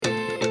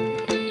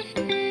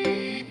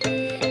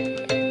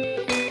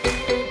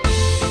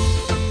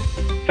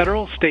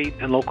state,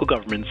 and local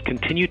governments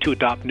continue to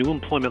adopt new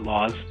employment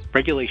laws,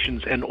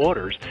 regulations, and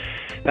orders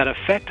that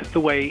affect the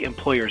way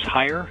employers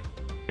hire,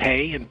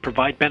 pay, and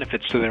provide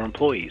benefits to their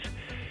employees.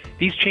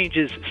 These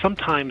changes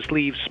sometimes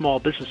leave small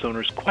business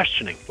owners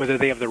questioning whether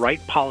they have the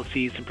right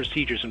policies and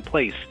procedures in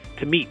place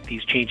to meet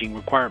these changing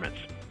requirements.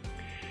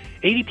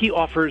 ADP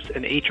offers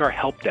an HR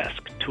help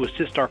desk to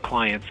assist our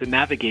clients in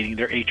navigating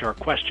their HR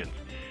questions.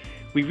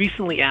 We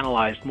recently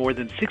analyzed more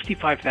than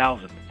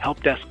 65,000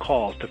 help desk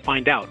calls to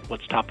find out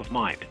what's top of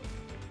mind.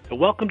 So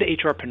welcome to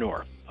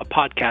HRpreneur, a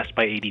podcast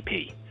by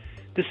ADP.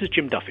 This is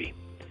Jim Duffy.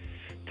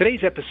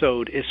 Today's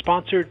episode is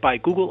sponsored by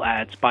Google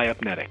Ads by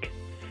Upnetic.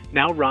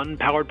 Now run,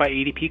 powered by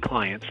ADP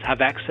clients, have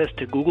access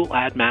to Google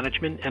Ad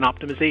Management and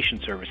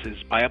Optimization services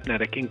by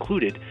Upnetic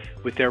included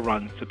with their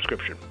Run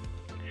subscription.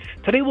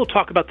 Today we'll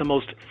talk about the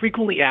most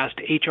frequently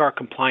asked HR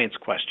compliance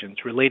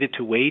questions related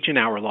to wage and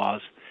hour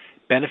laws,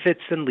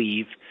 benefits and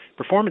leave,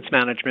 performance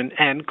management,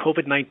 and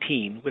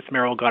COVID-19 with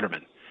Meryl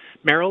Gutterman.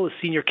 Meryl is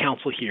Senior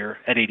Counsel here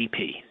at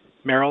ADP.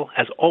 Meryl,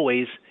 as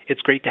always,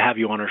 it's great to have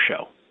you on our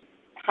show.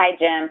 Hi,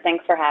 Jim.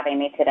 Thanks for having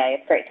me today.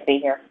 It's great to be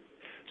here.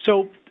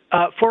 So,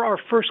 for our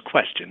first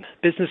question,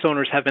 business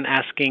owners have been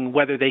asking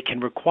whether they can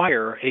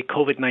require a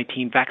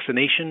COVID-19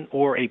 vaccination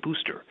or a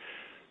booster.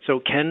 So,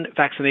 can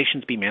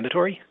vaccinations be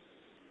mandatory?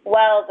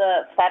 Well,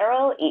 the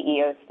federal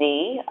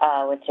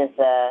EEOC, which is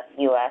the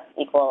U.S.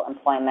 Equal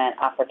Employment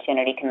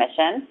Opportunity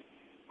Commission,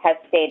 has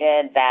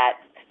stated that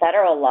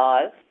federal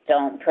laws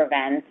don't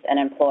prevent an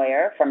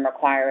employer from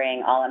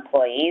requiring all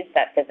employees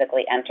that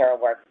physically enter a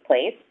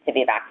workplace to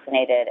be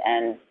vaccinated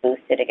and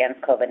boosted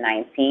against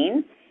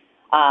COVID-19.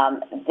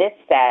 This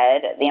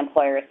said, the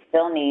employer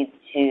still needs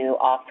to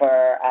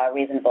offer a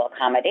reasonable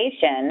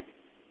accommodation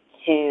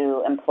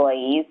to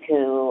employees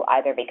who,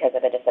 either because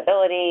of a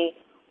disability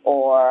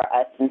or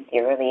a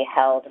sincerely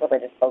held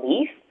religious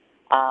belief,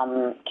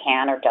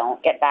 can or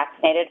don't get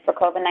vaccinated for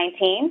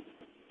COVID-19.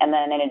 And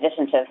then in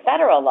addition to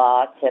federal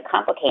law, to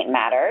complicate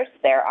matters,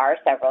 there are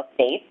several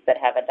states that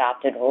have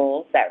adopted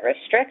rules that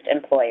restrict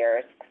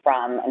employers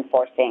from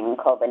enforcing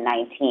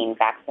COVID-19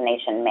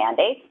 vaccination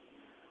mandates.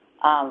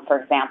 For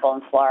example,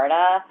 in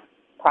Florida,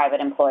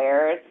 private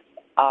employers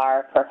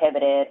are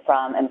prohibited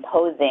from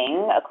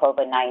imposing a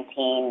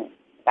COVID-19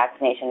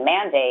 vaccination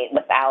mandate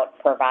without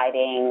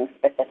providing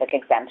specific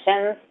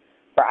exemptions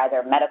for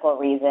either medical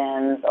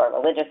reasons or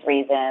religious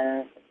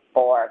reasons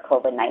for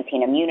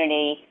COVID-19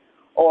 immunity,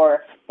 or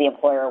if the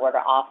employer were to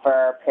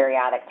offer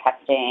periodic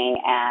testing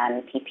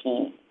and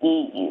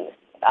PPE use.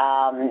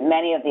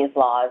 Many of these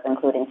laws,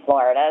 including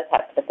Florida's,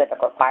 have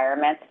specific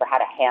requirements for how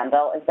to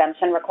handle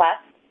exemption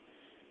requests.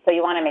 So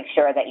you want to make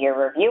sure that you're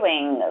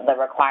reviewing the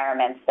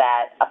requirements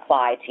that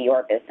apply to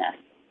your business.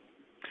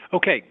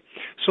 Okay,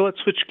 so let's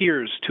switch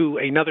gears to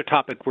another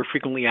topic we're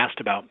frequently asked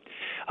about.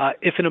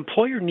 If an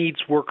employer needs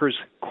workers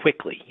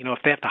quickly, if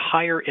they have to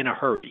hire in a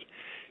hurry,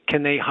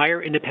 can they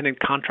hire independent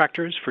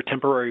contractors for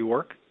temporary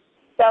work?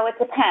 So it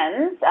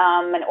depends.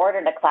 In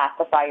order to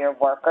classify your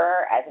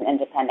worker as an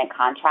independent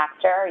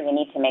contractor, you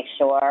need to make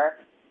sure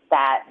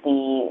that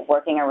the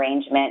working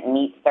arrangement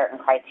meets certain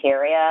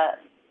criteria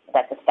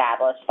that's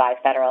established by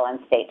federal and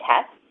state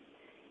tests.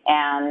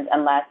 And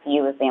unless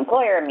you as the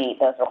employer meet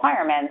those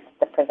requirements,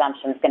 the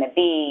presumption is going to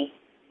be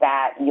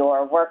that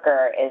your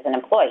worker is an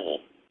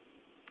employee.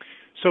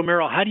 So,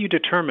 Meryl, how do you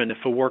determine if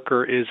a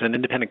worker is an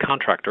independent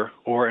contractor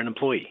or an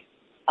employee?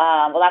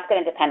 Well, that's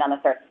going to depend on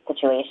the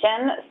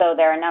situation. So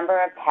there are a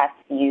number of tests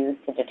used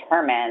to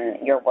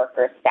determine your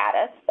worker's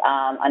status.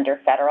 Under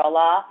federal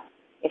law,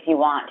 if you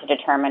want to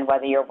determine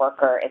whether your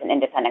worker is an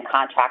independent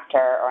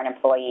contractor or an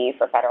employee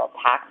for federal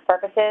tax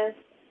purposes,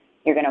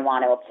 you're going to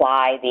want to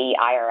apply the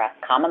IRS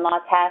common law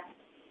test.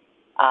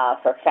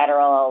 For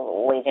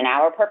federal wage and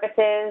hour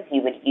purposes,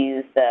 you would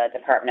use the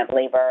Department of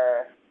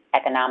Labor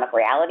economic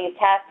realities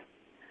test.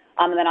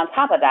 And then on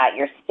top of that,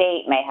 your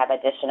state may have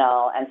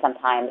additional and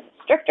sometimes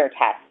stricter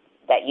tests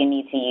that you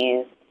need to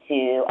use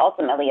to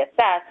ultimately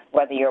assess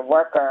whether your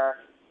worker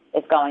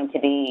is going to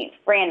be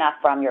free enough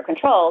from your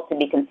control to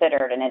be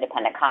considered an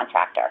independent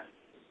contractor.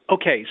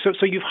 Okay, so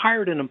you've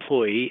hired an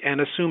employee and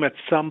assume at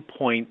some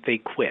point they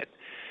quit.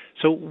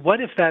 So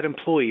what if that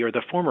employee or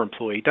the former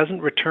employee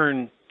doesn't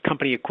return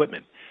company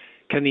equipment?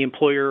 Can the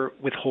employer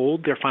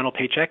withhold their final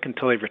paycheck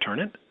until they return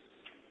it?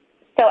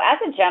 So as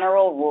a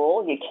general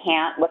rule, you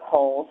can't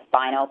withhold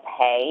final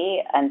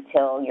pay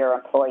until your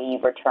employee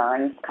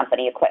returns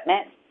company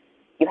equipment.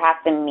 You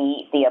have to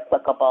meet the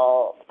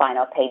applicable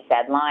final pay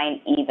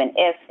deadline, even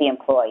if the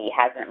employee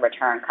hasn't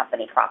returned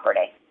company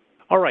property.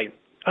 All right.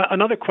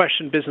 Another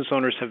question business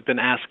owners have been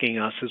asking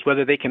us is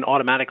whether they can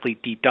automatically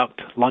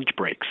deduct lunch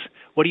breaks.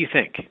 What do you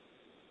think?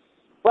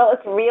 Well,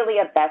 it's really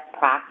a best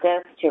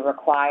practice to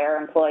require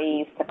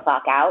employees to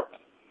clock out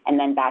and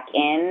then back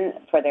in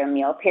for their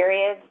meal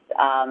periods.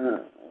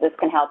 This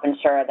can help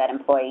ensure that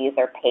employees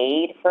are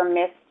paid for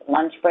missed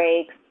lunch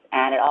breaks,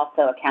 and it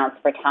also accounts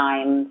for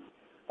times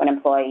when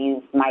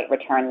employees might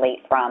return late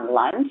from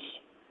lunch.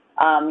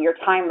 Your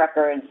time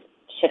records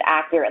should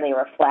accurately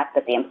reflect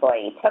that the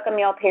employee took a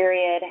meal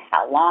period,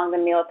 how long the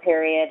meal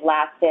period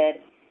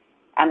lasted,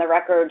 And the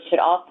record should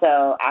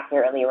also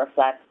accurately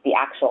reflect the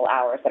actual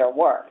hours that are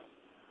worked.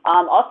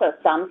 Also,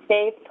 some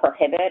states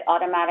prohibit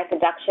automatic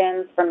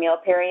deductions for meal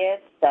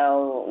periods,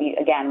 so you,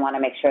 again, want to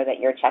make sure that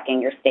you're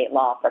checking your state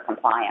law for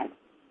compliance.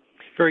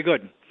 Very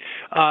good.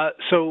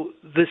 So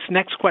this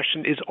next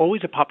question is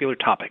always a popular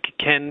topic.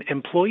 Can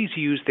employees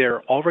use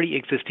their already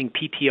existing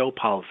PTO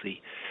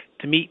policy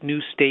to meet new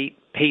state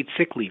paid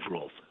sick leave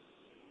rules?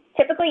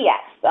 Typically,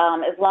 yes.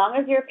 As long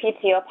as your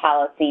PTO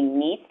policy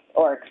meets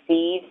or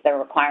exceeds the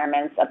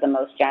requirements of the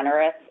most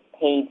generous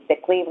paid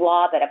sick leave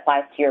law that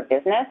applies to your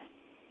business,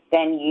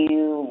 then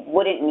you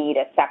wouldn't need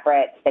a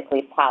separate sick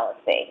leave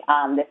policy.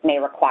 This may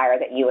require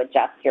that you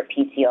adjust your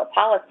PTO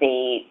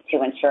policy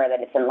to ensure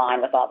that it's in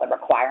line with all the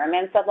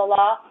requirements of the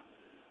law.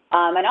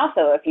 And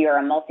also, if you're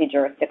a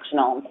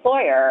multi-jurisdictional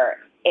employer,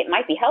 it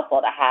might be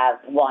helpful to have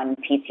one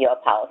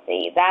PTO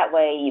policy. That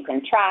way you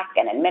can track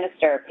and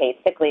administer paid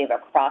sick leave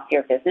across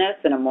your business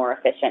in a more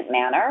efficient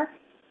manner.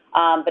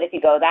 But if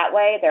you go that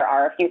way, there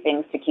are a few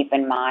things to keep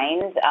in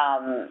mind.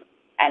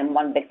 And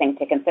one big thing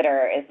to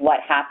consider is what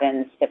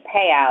happens to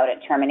payout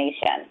at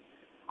termination.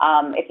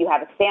 If you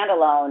have a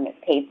standalone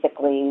paid sick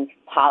leave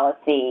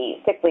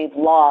policy, sick leave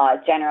law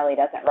generally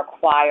doesn't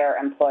require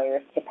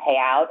employers to pay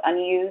out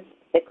unused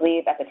sick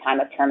leave at the time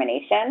of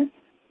termination.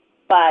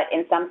 But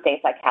in some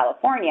states like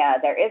California,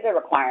 there is a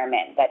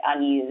requirement that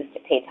unused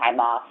paid time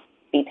off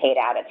be paid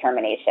out at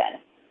termination.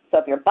 So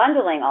if you're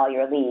bundling all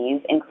your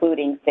leave,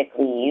 including sick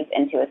leave,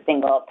 into a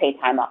single paid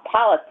time off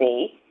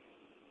policy,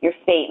 your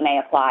state may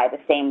apply the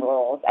same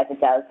rules as it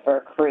does for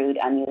accrued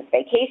unused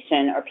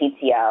vacation or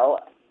PTO,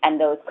 and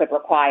those could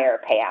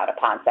require payout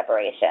upon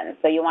separation.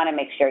 So you want to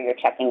make sure you're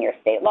checking your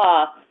state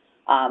law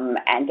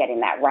and getting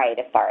that right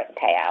as far as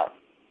payout.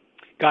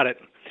 Got it.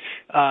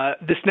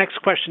 This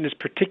next question is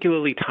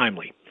particularly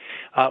timely.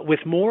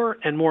 With more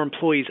and more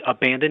employees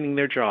abandoning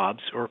their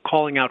jobs or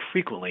calling out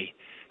frequently,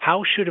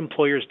 how should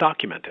employers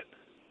document it?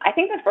 I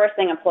think the first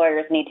thing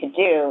employers need to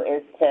do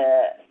is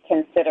to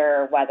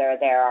consider whether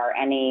there are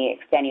any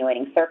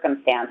extenuating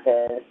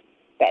circumstances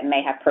that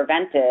may have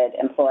prevented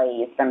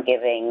employees from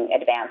giving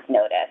advance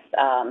notice,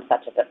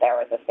 such as if there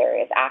was a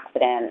serious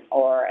accident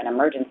or an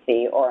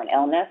emergency or an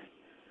illness.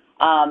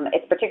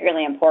 It's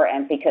particularly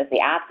important because the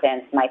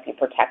absence might be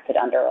protected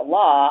under a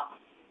law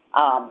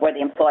where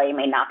the employee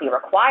may not be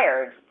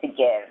required to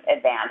give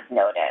advance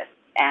notice.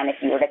 And if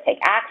you were to take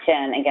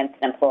action against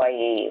an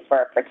employee for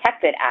a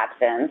protected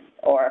absence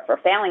or for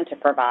failing to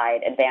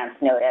provide advance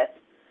notice,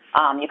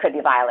 you could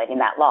be violating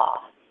that law.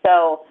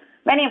 So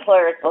many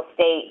employers will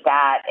state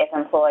that if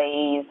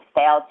employees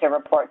fail to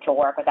report to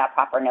work without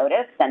proper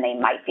notice, then they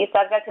might be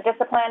subject to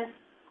discipline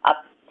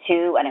up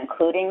to and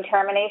including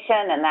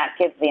termination, and that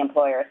gives the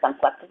employer some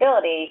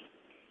flexibility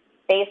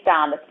based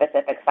on the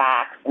specific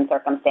facts and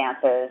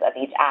circumstances of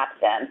each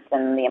absence.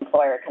 And the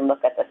employer can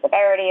look at the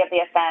severity of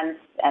the offense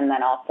and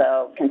then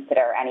also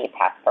consider any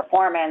past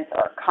performance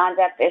or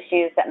conduct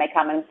issues that may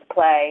come into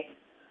play.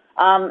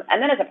 And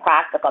then as a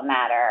practical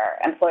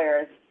matter,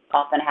 employers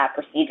often have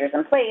procedures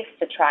in place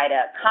to try to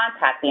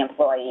contact the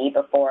employee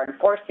before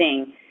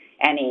enforcing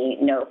any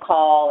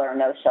no-call or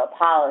no-show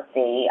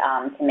policy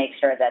to make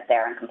sure that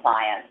they're in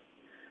compliance.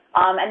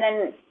 And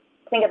then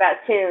think about,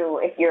 too,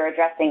 if you're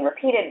addressing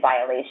repeated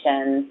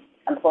violations,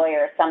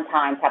 employers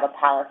sometimes have a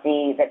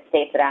policy that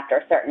states that after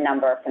a certain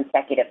number of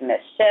consecutive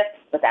missed shifts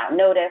without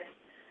notice,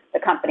 the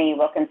company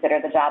will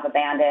consider the job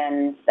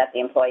abandoned, that the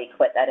employee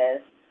quit, that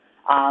is.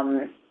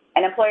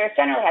 And employers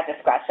generally have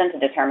discretion to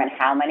determine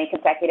how many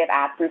consecutive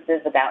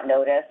absences without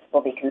notice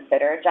will be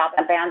considered job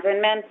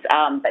abandonment,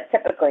 but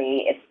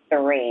typically it's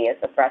 3 is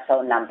the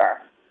threshold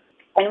number.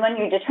 And when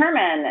you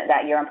determine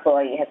that your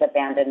employee has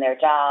abandoned their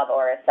job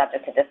or is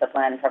subject to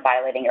discipline for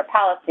violating your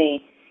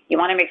policy, you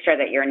want to make sure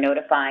that you're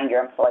notifying your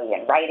employee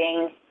in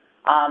writing.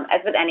 As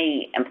with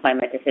any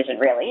employment decision,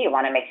 really, you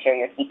want to make sure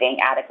you're keeping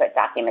adequate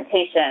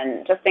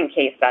documentation just in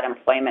case that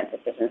employment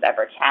decision is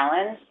ever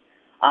challenged,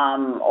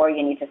 or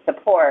you need to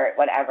support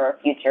whatever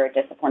future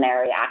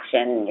disciplinary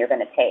action you're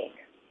going to take.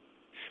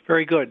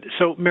 Very good.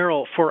 So,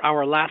 Meryl, for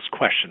our last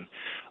question,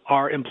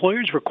 are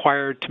employers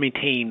required to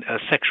maintain a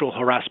sexual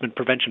harassment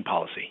prevention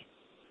policy?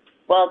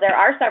 Well, there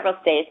are several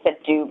states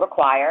that do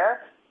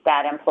require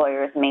that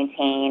employers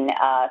maintain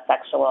a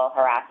sexual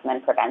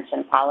harassment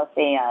prevention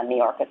policy. New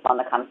York is one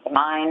that comes to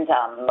mind.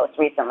 Most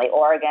recently,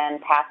 Oregon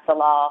passed a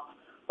law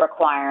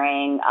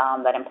requiring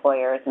that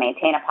employers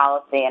maintain a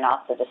policy and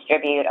also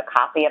distribute a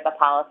copy of the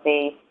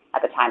policy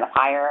at the time of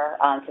hire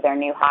to their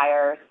new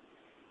hires.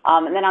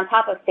 And then on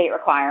top of state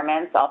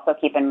requirements, also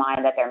keep in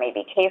mind that there may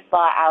be case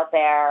law out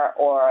there,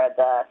 or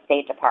the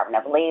State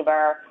Department of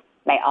Labor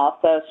may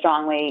also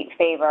strongly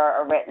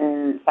favor a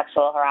written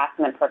sexual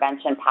harassment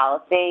prevention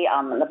policy.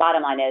 The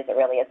bottom line is it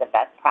really is a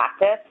best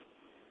practice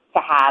to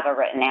have a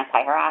written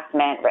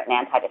anti-harassment, written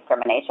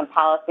anti-discrimination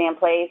policy in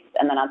place.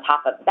 And then on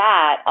top of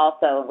that,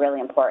 also really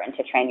important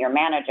to train your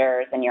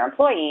managers and your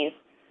employees.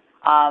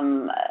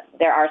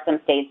 There are some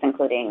states,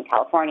 including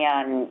California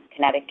and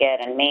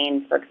Connecticut and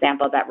Maine, for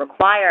example, that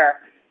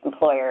require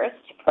employers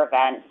to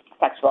prevent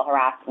sexual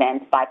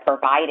harassment by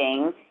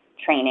providing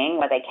training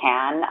where they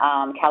can.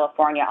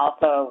 California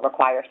also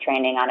requires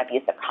training on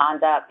abusive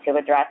conduct to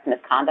address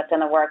misconduct in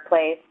the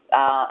workplace.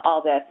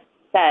 All this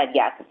said,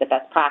 yes, it's the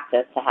best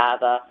practice to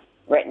have a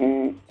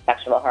written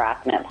sexual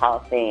harassment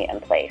policy in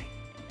place.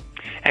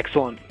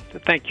 Excellent.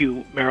 Thank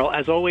you, Meryl.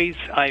 As always,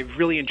 I've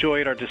really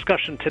enjoyed our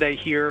discussion today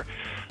here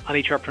on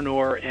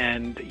HRpreneur,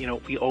 and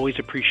we always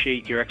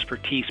appreciate your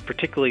expertise,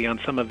 particularly on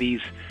some of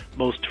these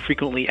most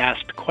frequently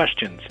asked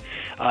questions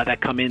that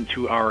come in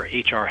through our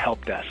HR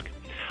help desk.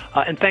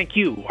 And thank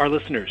you, our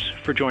listeners,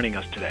 for joining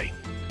us today.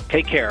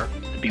 Take care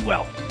and be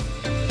well.